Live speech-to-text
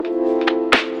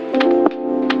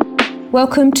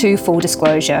Welcome to Full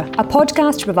Disclosure, a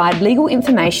podcast to provide legal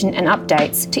information and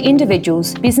updates to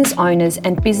individuals, business owners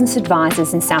and business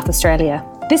advisors in South Australia.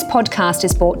 This podcast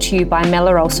is brought to you by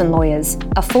Mellor Olsen Lawyers,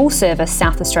 a full-service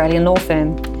South Australian law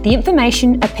firm. The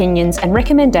information, opinions and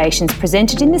recommendations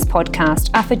presented in this podcast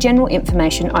are for general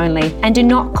information only and do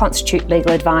not constitute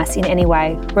legal advice in any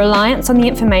way. Reliance on the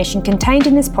information contained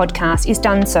in this podcast is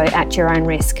done so at your own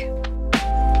risk.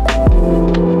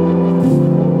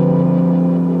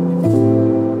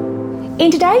 In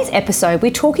today's episode,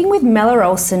 we're talking with Mellor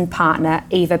Olsen partner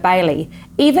Eva Bailey.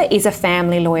 Eva is a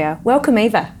family lawyer. Welcome,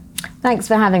 Eva. Thanks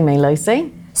for having me,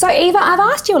 Lucy. So, Eva, I've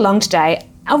asked you along today.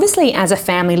 Obviously, as a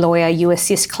family lawyer, you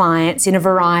assist clients in a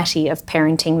variety of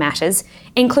parenting matters,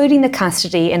 including the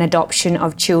custody and adoption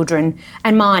of children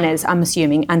and minors, I'm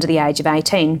assuming, under the age of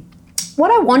 18.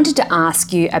 What I wanted to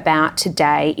ask you about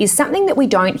today is something that we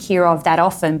don't hear of that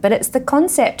often, but it's the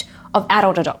concept of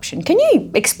adult adoption. Can you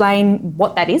explain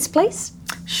what that is, please?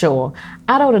 Sure.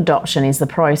 Adult adoption is the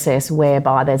process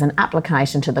whereby there's an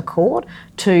application to the court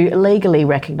to legally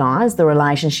recognise the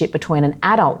relationship between an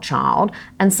adult child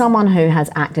and someone who has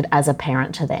acted as a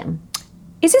parent to them.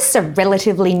 Is this a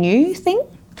relatively new thing?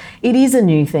 It is a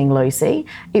new thing, Lucy.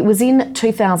 It was in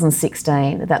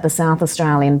 2016 that the South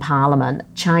Australian Parliament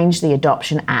changed the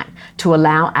Adoption Act to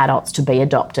allow adults to be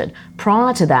adopted.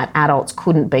 Prior to that, adults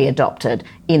couldn't be adopted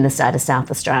in the state of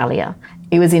South Australia.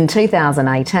 It was in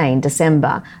 2018,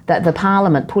 December, that the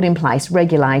Parliament put in place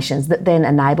regulations that then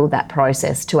enabled that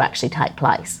process to actually take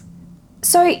place.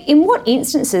 So in what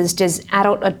instances does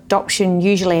adult adoption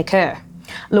usually occur?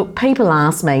 Look, people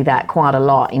ask me that quite a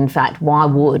lot. In fact, why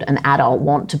would an adult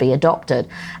want to be adopted?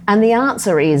 And the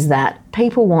answer is that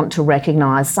people want to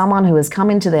recognise someone who has come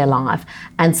into their life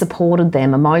and supported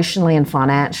them emotionally and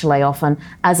financially, often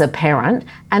as a parent,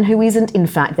 and who isn't in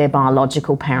fact their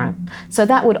biological parent. So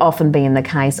that would often be in the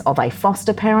case of a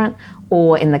foster parent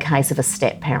or in the case of a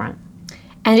step parent.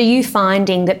 And are you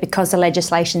finding that because the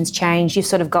legislation's changed, you've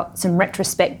sort of got some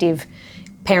retrospective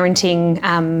parenting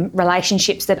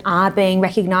relationships that are being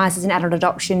recognised as an adult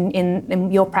adoption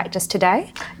in your practice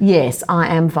today? Yes, I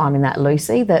am finding that,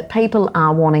 Lucy, that people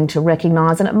are wanting to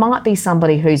recognise, and it might be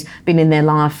somebody who's been in their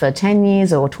life for 10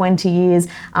 years or 20 years,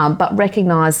 but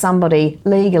recognise somebody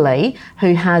legally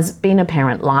who has been a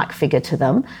parent-like figure to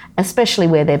them, especially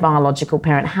where their biological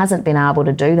parent hasn't been able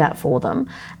to do that for them,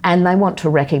 and they want to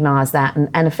recognise that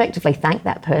and effectively thank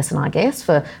that person, I guess,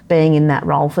 for being in that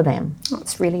role for them. Oh,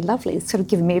 it's really lovely. It's sort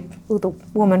of giving me all the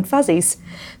warm and fuzzies.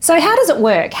 So how does it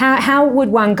work? How would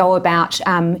one go about,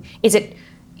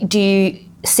 do you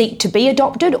seek to be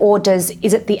adopted, or is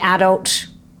it the adult,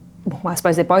 well, I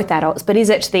suppose they're both adults, but is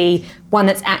it the one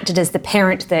that's acted as the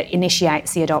parent that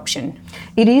initiates the adoption?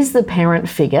 It is the parent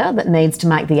figure that needs to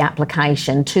make the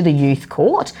application to the youth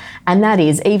court, and that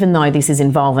is, even though this is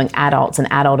involving adults and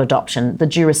adult adoption, the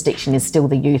jurisdiction is still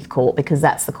the youth court because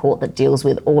that's the court that deals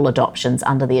with all adoptions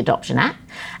under the Adoption Act.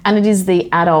 And it is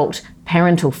the adult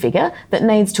parental figure that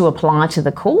needs to apply to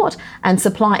the court and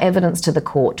supply evidence to the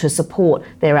court to support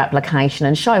their application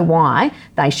and show why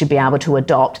they should be able to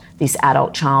adopt this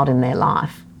adult child in their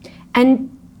life.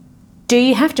 And do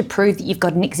you have to prove that you've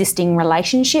got an existing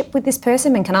relationship with this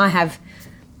person? And can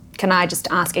I just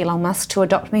ask Elon Musk to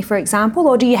adopt me, for example,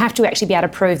 or do you have to actually be able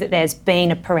to prove that there's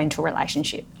been a parental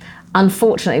relationship?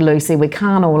 Unfortunately, Lucy, we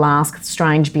can't all ask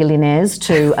strange billionaires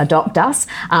to adopt us.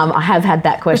 I have had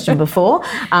that question before,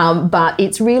 but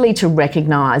it's really to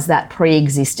recognise that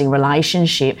pre-existing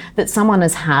relationship that someone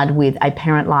has had with a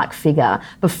parent-like figure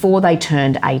before they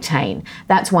turned 18.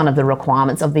 That's one of the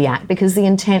requirements of the Act, because the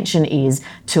intention is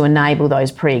to enable those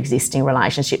pre-existing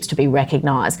relationships to be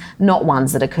recognised, not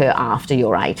ones that occur after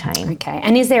you're 18. Okay,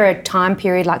 and is there a time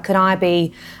period, like could I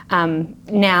be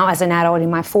now as an adult in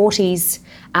my 40s,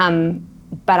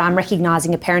 but I'm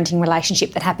recognising a parenting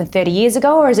relationship that happened 30 years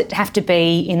ago, or does it have to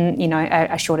be in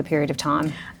a shorter period of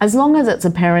time? As long as it's a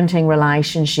parenting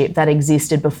relationship that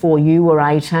existed before you were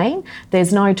 18,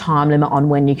 there's no time limit on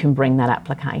when you can bring that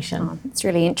application. Oh, that's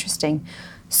really interesting.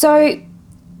 So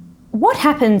what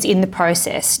happens in the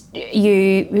process?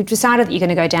 You've decided that you're going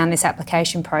to go down this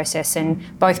application process and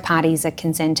both parties are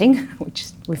consenting, which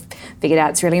we've figured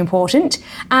out it's really important.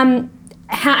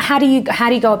 How do you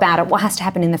go about it? What has to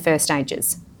happen in the first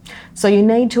stages? So you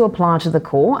need to apply to the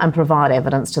court and provide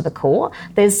evidence to the court.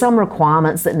 There's some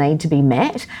requirements that need to be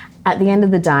met. At the end of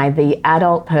the day, the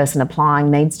adult person applying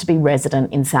needs to be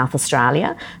resident in South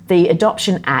Australia. The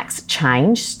Adoption Acts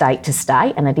change state to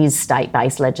state, and it is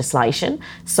state-based legislation.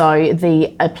 So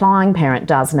the applying parent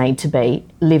does need to be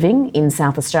living in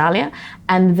South Australia,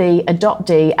 and the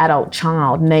adoptee adult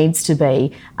child needs to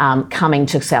be coming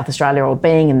to South Australia or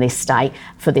being in this state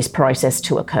for this process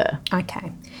to occur.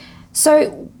 Okay.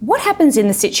 So what happens in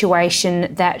the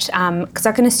situation that, because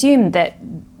I can assume that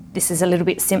this is a little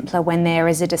bit simpler when there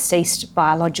is a deceased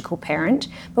biological parent,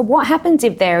 but what happens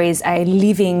if there is a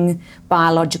living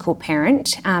biological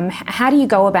parent? How do you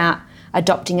go about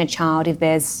adopting a child if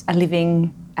there's a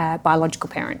living biological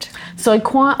parent? So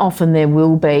quite often there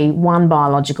will be one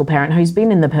biological parent who's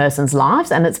been in the person's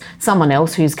lives, and it's someone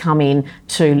else who's come in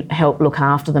to help look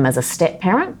after them as a step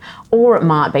parent, or it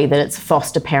might be that it's a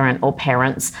foster parent or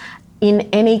parents. In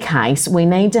any case, we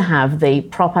need to have the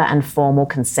proper and formal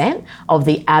consent of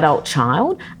the adult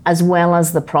child, as well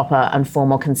as the proper and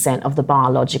formal consent of the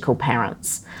biological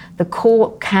parents. The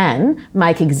court can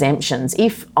make exemptions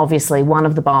if obviously one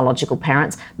of the biological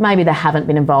parents, maybe they haven't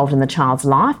been involved in the child's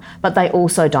life, but they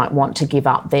also don't want to give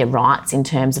up their rights in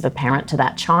terms of a parent to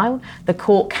that child. The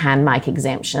court can make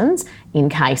exemptions in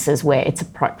cases where it's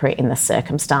appropriate in the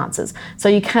circumstances. So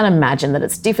you can imagine that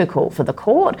it's difficult for the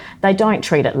court. They don't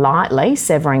treat it lightly,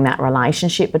 severing that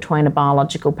relationship between a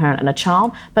biological parent and a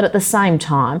child, but at the same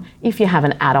time, if you have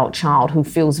an adult child who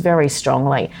feels very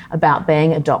strongly about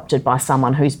being adopted by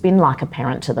someone who's been like a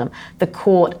parent to them, the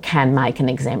court can make an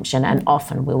exemption and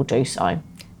often will do so.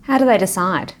 How do they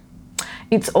decide?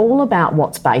 It's all about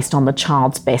what's based on the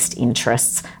child's best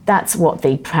interests. That's what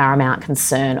the paramount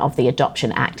concern of the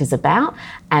Adoption Act is about,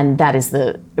 and that is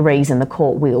the reason the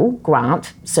court will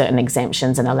grant certain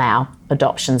exemptions and allow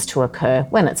adoptions to occur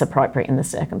when it's appropriate in the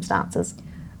circumstances.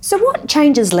 So what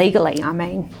changes legally,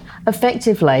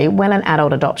 Effectively, when an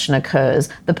adult adoption occurs,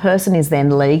 the person is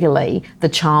then legally the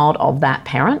child of that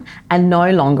parent and no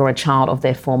longer a child of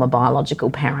their former biological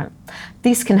parent.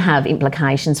 This can have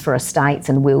implications for estates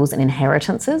and wills and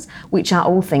inheritances, which are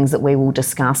all things that we will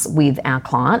discuss with our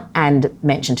client and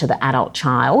mention to the adult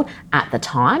child at the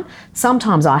time.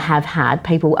 Sometimes I have had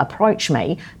people approach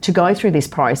me to go through this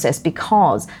process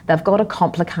because they've got a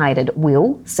complicated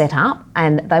will set up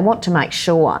and they want to make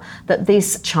sure that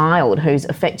this child, who's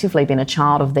effectively been a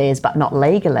child of theirs but not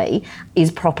legally,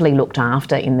 is properly looked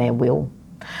after in their will.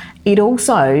 It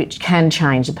also can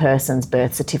change a person's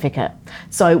birth certificate.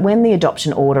 So when the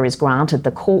adoption order is granted,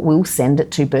 the court will send it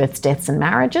to births, deaths and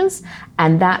marriages,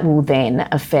 and that will then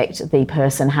affect the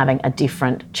person having a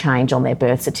different change on their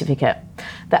birth certificate.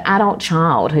 The adult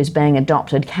child who's being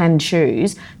adopted can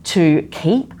choose to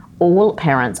keep all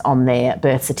parents on their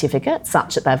birth certificate,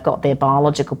 such that they've got their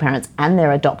biological parents and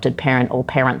their adopted parent or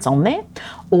parents on there,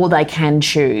 or they can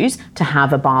choose to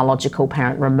have a biological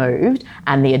parent removed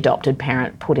and the adopted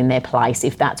parent put in their place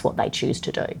if that's what they choose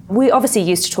to do. We're obviously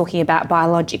used to talking about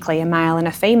biologically a male and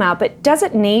a female, but does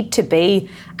it need to be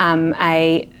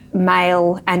a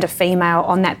male and a female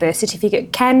on that birth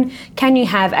certificate? Can you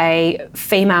have a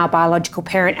female biological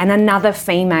parent and another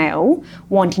female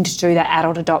wanting to do that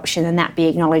adult adoption and that be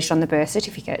acknowledged on the birth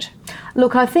certificate?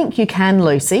 Look, I think you can,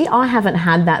 Lucy. I haven't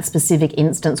had that specific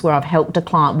instance where I've helped a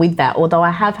client with that, although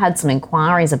I have had some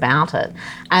inquiries about it.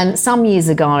 And some years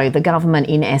ago, the government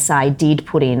in SA did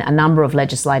put in a number of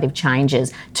legislative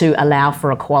changes to allow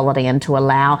for equality and to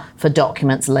allow for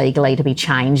documents legally to be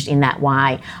changed in that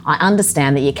way. I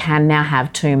understand that you can now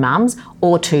have two mums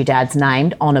or two dads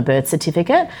named on a birth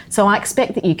certificate. So I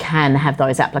expect that you can have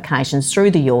those applications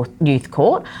through the youth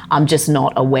court. I'm just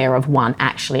not aware of one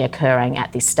actually occurring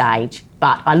at this stage.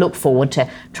 But I look forward to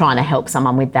trying to help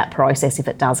someone with that process if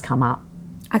it does come up.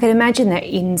 I can imagine that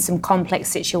in some complex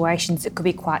situations it could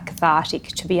be quite cathartic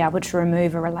to be able to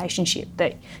remove a relationship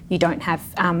that you don't have,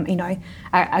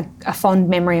 a fond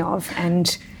memory of.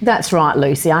 And that's right,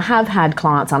 Lucy. I have had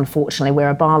clients, unfortunately, where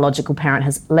a biological parent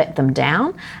has let them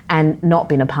down and not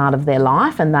been a part of their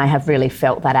life, and they have really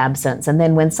felt that absence. And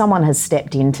then when someone has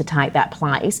stepped in to take that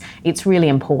place, it's really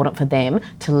important for them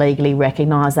to legally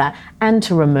recognise that and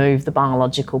to remove the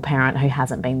biological parent who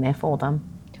hasn't been there for them.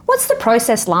 What's the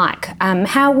process like?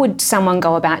 How would someone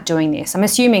go about doing this? I'm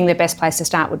assuming the best place to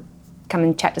start would come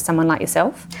and chat to someone like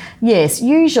yourself? Yes,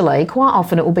 usually, quite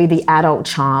often it will be the adult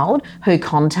child who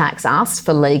contacts us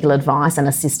for legal advice and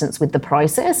assistance with the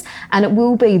process, and it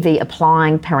will be the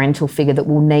applying parental figure that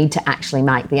will need to actually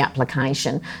make the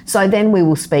application. So then we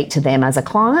will speak to them as a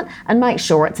client and make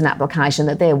sure it's an application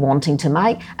that they're wanting to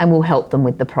make, and we'll help them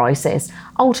with the process.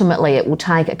 Ultimately, it will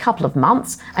take a couple of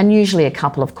months and usually a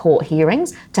couple of court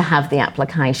hearings to have the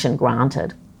application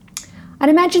granted. I'd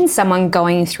imagine someone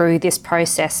going through this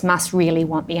process must really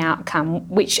want the outcome,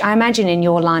 which I imagine in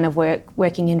your line of work,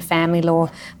 working in family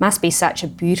law, must be such a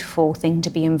beautiful thing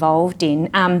to be involved in.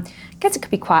 I guess it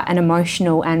could be quite an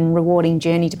emotional and rewarding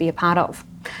journey to be a part of.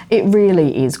 It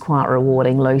really is quite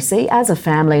rewarding, Lucy. As a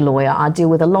family lawyer, I deal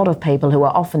with a lot of people who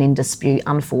are often in dispute,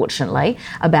 unfortunately,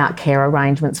 about care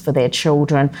arrangements for their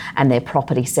children and their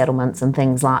property settlements and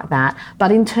things like that.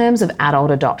 But in terms of adult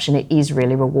adoption, it is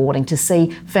really rewarding to see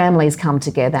families come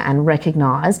together and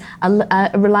recognise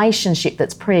a relationship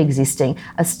that's pre-existing,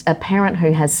 a parent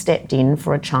who has stepped in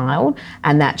for a child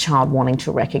and that child wanting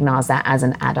to recognise that as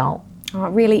an adult. Oh,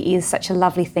 it really is such a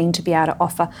lovely thing to be able to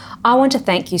offer. I want to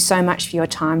thank you so much for your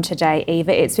time today,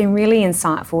 Eva. It's been really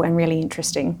insightful and really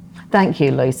interesting. Thank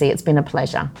you, Lucy. It's been a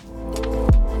pleasure.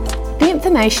 The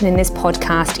information in this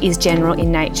podcast is general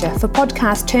in nature. For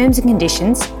podcast terms and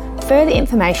conditions, further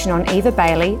information on Eva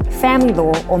Bailey, family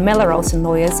law or Mellor Olsen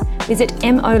Lawyers, visit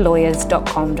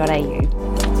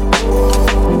molawyers.com.au.